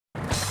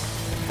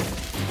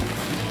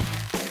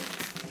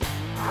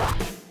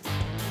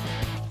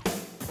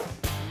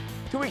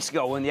weeks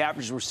ago, when the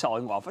averages were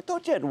selling off, I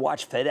thought you had to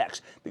watch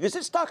FedEx because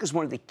its stock is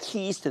one of the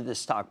keys to the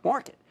stock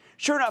market.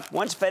 Sure enough,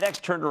 once FedEx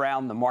turned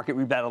around, the market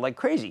rebounded like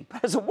crazy.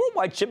 But as a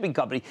worldwide shipping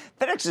company,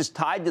 FedEx is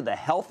tied to the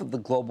health of the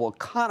global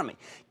economy.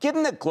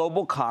 Given that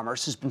global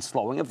commerce has been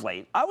slowing of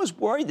late, I was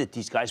worried that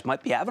these guys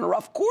might be having a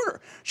rough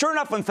quarter. Sure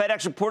enough, when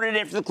FedEx reported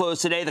after the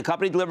close today, the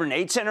company delivered an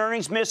 8-cent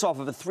earnings miss off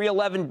of a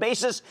 3.11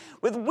 basis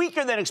with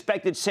weaker than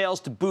expected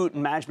sales to boot.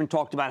 And management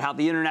talked about how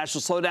the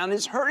international slowdown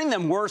is hurting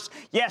them worse.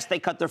 Yes, they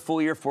cut their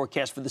full-year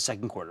forecast for the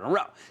second quarter in a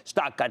row.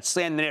 Stock got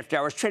slammed in after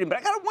hours trading, but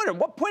I got to wonder, at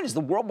what point is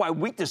the worldwide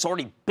weakness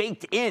already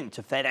baked in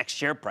to FedEx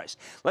share price?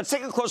 Let's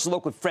take a closer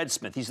look with Fred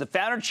Smith. He's the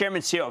founder,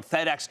 chairman, CEO of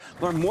FedEx.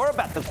 Learn more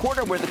about the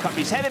quarter, where the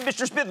company's headed.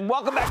 Mr. Smith,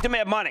 welcome back to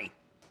Mad Money.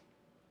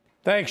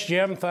 Thanks,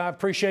 Jim. I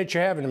appreciate you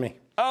having me.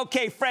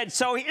 Okay, Fred,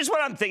 so here's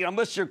what I'm thinking. I'm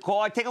listening to your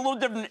call. I take a little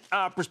different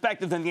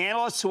perspective than the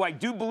analysts, who I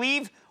do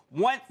believe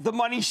want the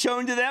money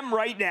shown to them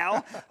right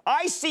now.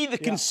 I see the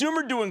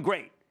consumer doing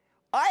great.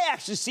 I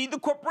actually see the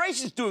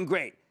corporations doing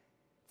great.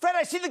 Fred,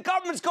 I see the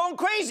government's going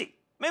crazy.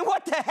 I mean,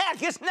 what the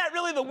heck? Isn't that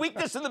really the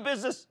weakness in the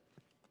business?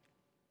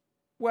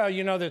 Well,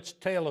 you know, that's a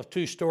tale of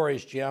two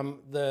stories, Jim.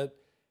 The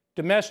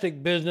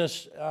domestic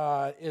business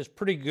is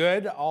pretty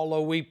good,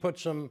 although we put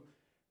some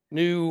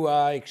new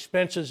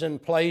expenses in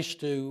place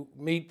to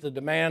meet the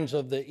demands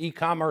of the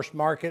e-commerce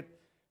market.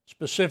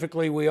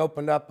 Specifically, we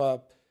opened up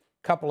a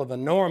couple of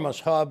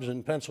enormous hubs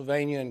in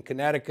Pennsylvania and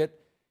Connecticut,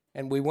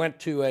 and we went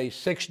to a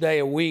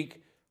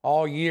 6-day-a-week,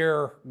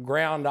 all-year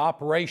ground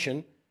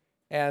operation.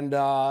 And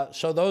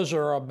so those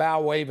are a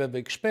bow wave of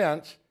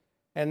expense.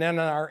 And then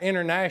our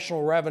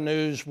international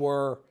revenues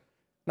were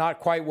not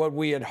quite what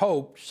we had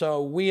hoped.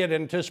 So we had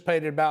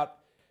anticipated about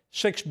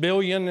 $6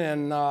 billion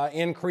in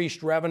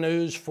increased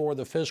revenues for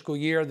the fiscal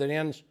year that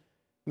ends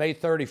May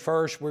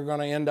 31st. We're going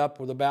to end up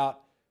with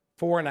about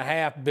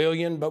 $4.5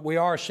 billion, but we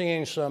are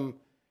seeing some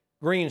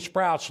green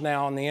sprouts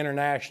now on the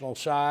international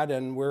side,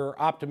 and we're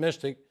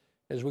optimistic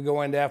as we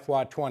go into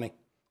FY20.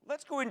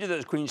 Let's go into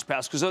those green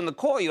sprouts, because on the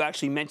call you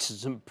actually mentioned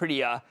some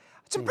pretty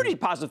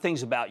positive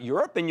things about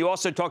Europe, and you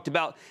also talked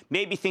about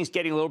maybe things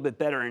getting a little bit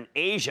better in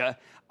Asia.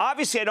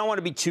 Obviously, I don't want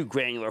to be too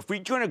granular. If we're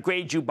going to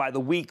grade you by the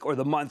week or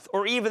the month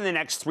or even the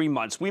next 3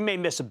 months, we may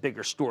miss a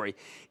bigger story.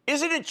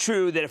 Isn't it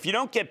true that if you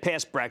don't get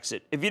past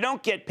Brexit, if you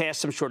don't get past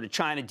some sort of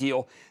China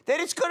deal, that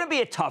it's going to be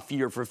a tough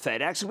year for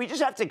FedEx? And we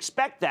just have to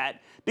expect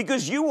that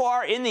because you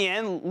are, in the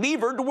end,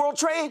 levered to world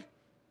trade?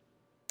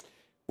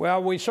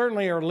 Well, we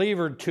certainly are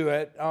levered to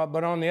it,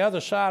 but on the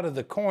other side of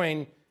the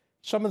coin,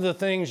 some of the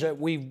things that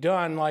we've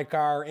done, like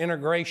our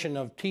integration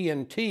of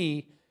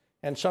TNT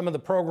and some of the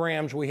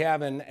programs we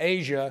have in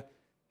Asia,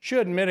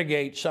 should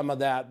mitigate some of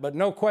that. But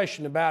no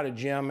question about it,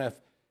 Jim, if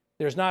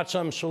there's not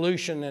some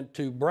solution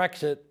to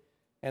Brexit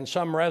and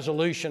some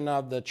resolution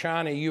of the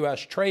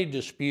China-U.S. trade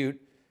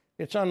dispute,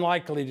 it's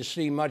unlikely to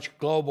see much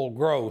global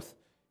growth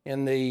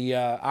in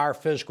our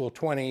fiscal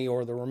 20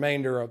 or the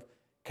remainder of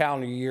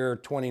calendar year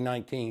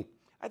 2019.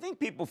 I think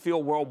people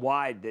feel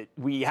worldwide that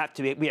we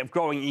have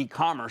growing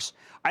e-commerce.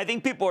 I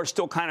think people are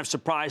still kind of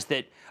surprised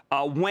that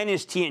when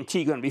is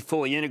TNT going to be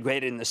fully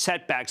integrated and the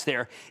setbacks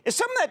there. Is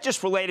some of that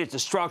just related to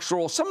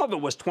structural? Some of it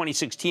was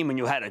 2016 when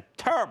you had a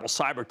terrible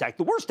cyber attack,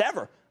 the worst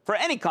ever for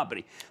any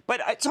company.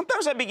 But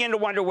sometimes I begin to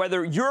wonder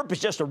whether Europe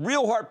is just a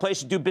real hard place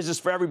to do business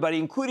for everybody,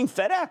 including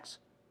FedEx.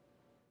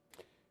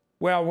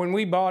 Well, when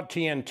we bought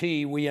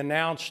TNT, we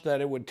announced that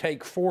it would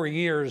take 4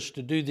 years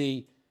to do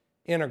the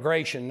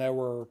integration. There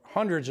were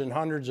hundreds and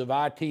hundreds of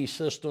IT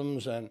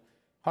systems and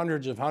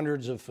hundreds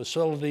of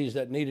facilities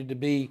that needed to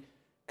be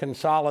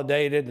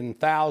consolidated and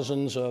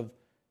thousands of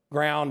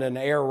ground and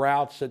air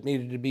routes that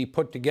needed to be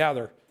put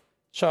together.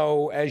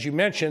 So, as you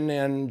mentioned,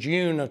 in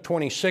June of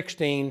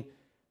 2016,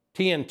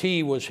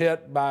 TNT was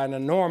hit by an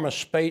enormous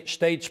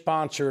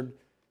state-sponsored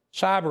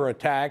cyber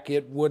attack.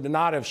 It would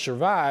not have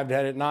survived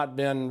had it not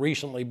been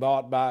recently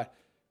bought by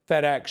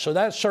FedEx. So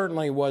that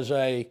certainly was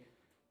a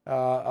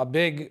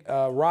big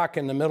rock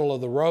in the middle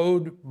of the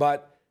road,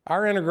 but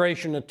our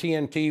integration of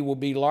TNT will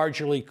be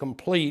largely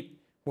complete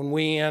when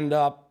we end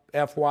up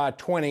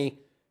FY20,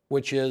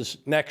 which is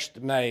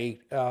next May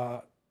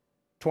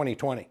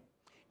 2020.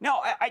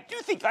 Now, I do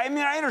think, I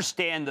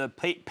understand the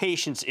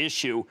patience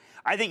issue.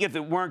 I think if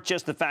it weren't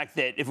just the fact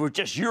that if it were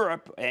just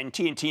Europe and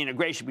TNT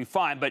integration would be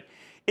fine, but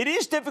it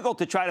is difficult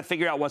to try to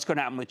figure out what's going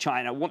to happen with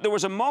China. There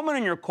was a moment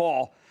in your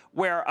call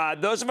where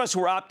those of us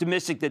who were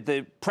optimistic that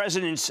the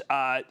president's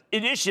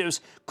initiatives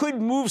could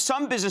move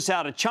some business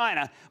out of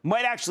China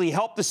might actually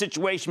help the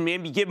situation,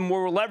 maybe give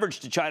more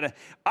leverage to China.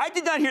 I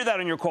did not hear that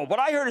on your call. What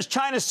I heard is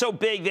China's so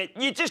big that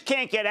you just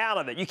can't get out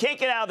of it. You can't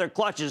get out of their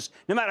clutches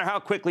no matter how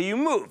quickly you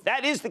move.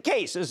 That is the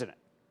case, isn't it?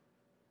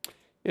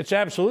 It's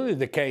absolutely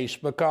the case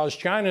because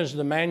China is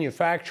the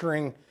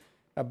manufacturing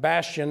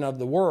bastion of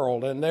the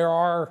world, and there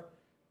are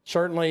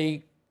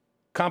certainly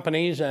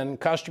companies and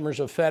customers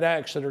of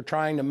FedEx that are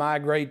trying to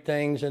migrate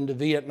things into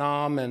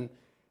Vietnam and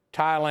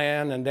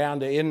Thailand and down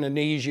to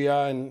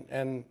Indonesia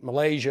and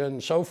Malaysia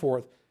and so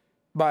forth.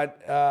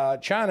 But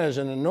China is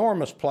an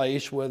enormous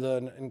place with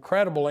an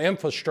incredible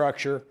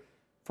infrastructure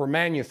for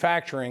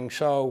manufacturing.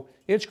 So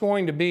it's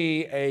going to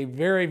be a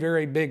very,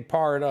 very big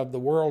part of the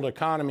world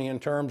economy in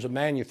terms of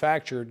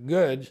manufactured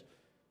goods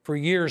for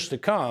years to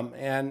come.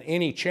 And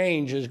any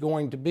change is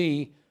going to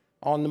be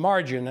on the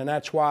margin. And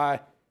that's why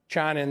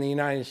China and the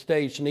United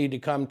States need to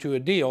come to a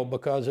deal,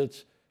 because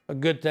it's a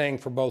good thing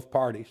for both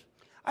parties.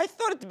 I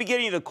thought at the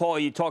beginning of the call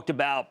you talked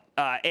about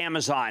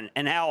Amazon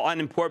and how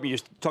unimportant. You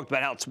talked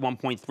about how it's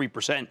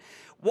 1.3%.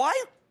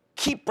 Why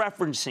keep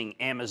referencing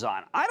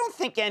Amazon? I don't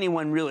think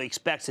anyone really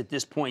expects at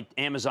this point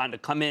Amazon to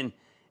come in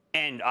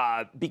and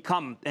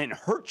become and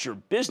hurt your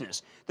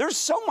business. There's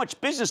so much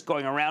business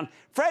going around.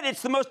 Fred,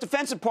 it's the most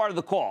defensive part of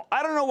the call.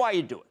 I don't know why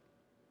you do it.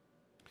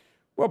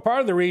 Well,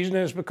 part of the reason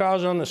is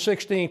because on the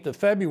 16th of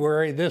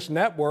February, this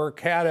network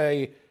had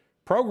a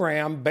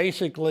program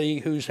basically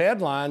whose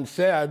headline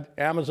said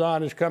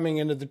Amazon is coming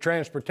into the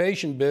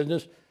transportation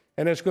business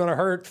and it's going to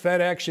hurt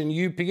FedEx and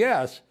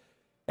UPS.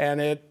 And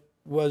it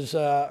was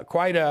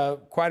quite a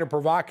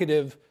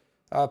provocative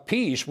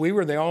piece. We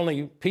were the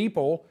only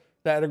people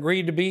that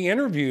agreed to be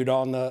interviewed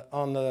on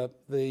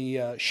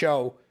the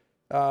show.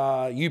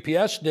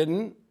 UPS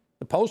didn't,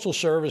 the Postal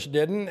Service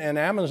didn't, and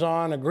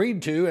Amazon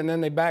agreed to, and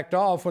then they backed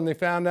off when they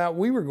found out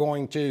we were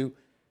going to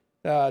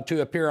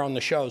appear on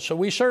the show. So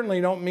we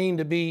certainly don't mean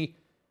to be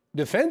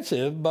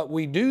defensive, but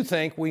we do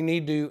think we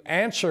need to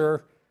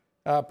answer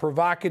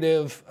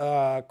provocative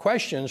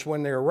questions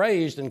when they're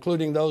raised,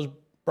 including those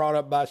brought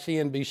up by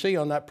CNBC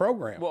on that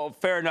program. Well,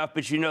 fair enough,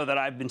 but you know that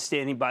I've been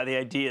standing by the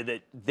idea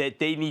that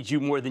they need you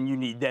more than you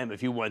need them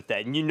if you want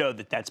that, and you know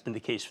that that's been the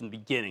case from the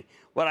beginning.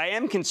 What I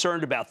am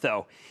concerned about,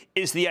 though,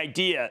 is the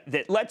idea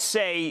that, let's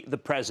say the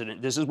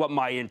president, this is what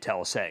my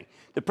intel is saying,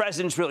 the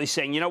president's really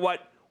saying, you know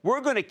what,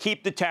 we're going to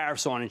keep the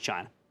tariffs on in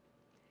China,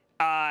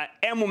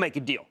 and we'll make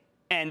a deal.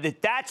 And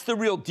that's the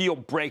real deal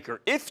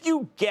breaker. If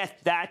you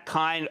get that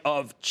kind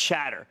of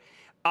chatter,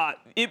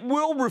 it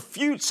will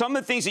refute some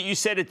of the things that you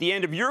said at the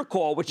end of your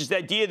call, which is the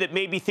idea that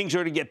maybe things are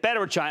going to get better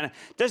with China.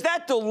 Does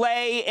that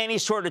delay any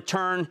sort of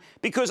turn?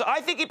 Because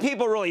I think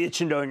people are really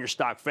itching to own your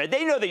stock, Fred.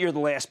 They know that you're the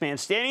last man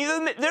standing.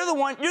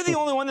 You're the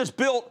only one that's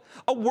built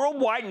a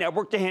worldwide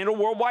network to handle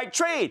worldwide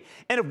trade.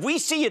 And if we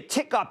see a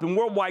tick up in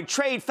worldwide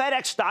trade,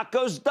 FedEx stock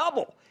goes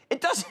double.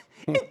 It does.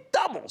 It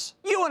doubles.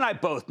 You and I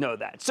both know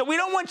that. So we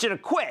don't want you to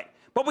quit,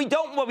 but we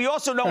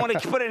also don't want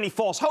to put any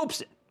false hopes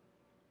in.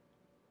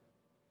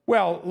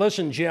 Well,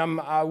 listen,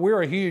 Jim,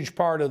 we're a huge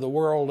part of the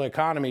world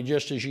economy,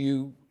 just as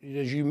you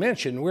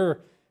mentioned. We're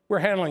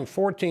handling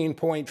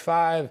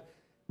 14.5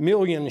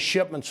 million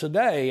shipments a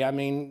day. I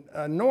mean,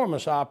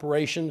 enormous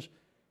operations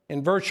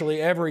in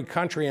virtually every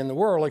country in the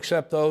world,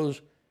 except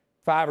those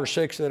 5 or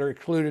 6 that are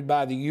excluded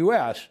by the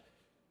U.S.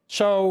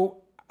 So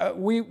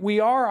we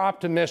are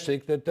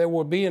optimistic that there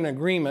will be an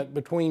agreement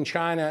between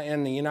China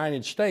and the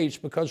United States,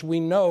 because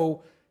we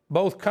know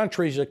both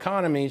countries'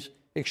 economies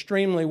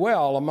extremely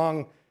well,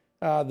 among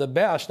the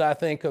best, I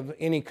think, of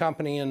any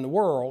company in the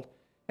world.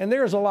 And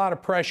there's a lot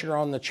of pressure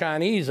on the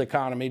Chinese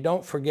economy.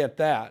 Don't forget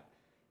that.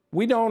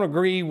 We don't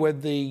agree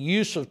with the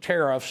use of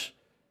tariffs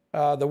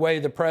the way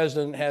the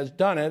president has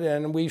done it,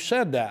 and we've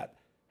said that.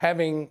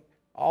 Having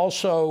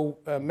also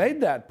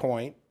made that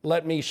point,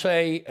 let me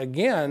say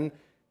again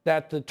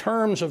that the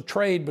terms of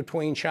trade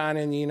between China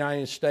and the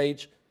United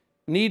States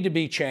need to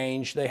be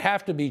changed. They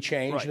have to be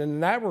changed. Right. And in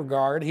that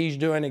regard, he's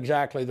doing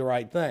exactly the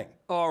right thing.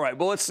 All right,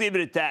 well, let's leave it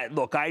at that.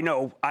 Look, I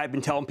know I've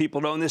been telling people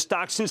to own this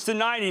stock since the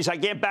 90s. I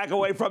can't back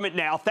away from it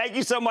now. Thank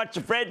you so much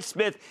to Fred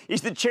Smith.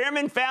 He's the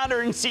chairman,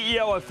 founder, and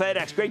CEO of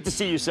FedEx. Great to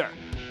see you, sir.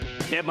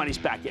 Mad Money's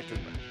back after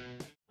the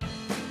break.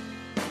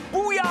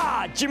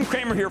 Booyah! Jim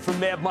Cramer here from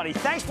Mad Money.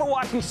 Thanks for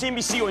watching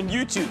CNBC on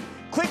YouTube.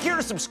 Click here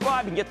to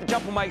subscribe and get the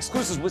jump on my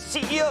exclusives with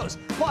CEOs,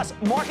 plus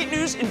market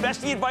news,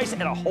 investing advice,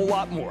 and a whole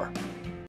lot more.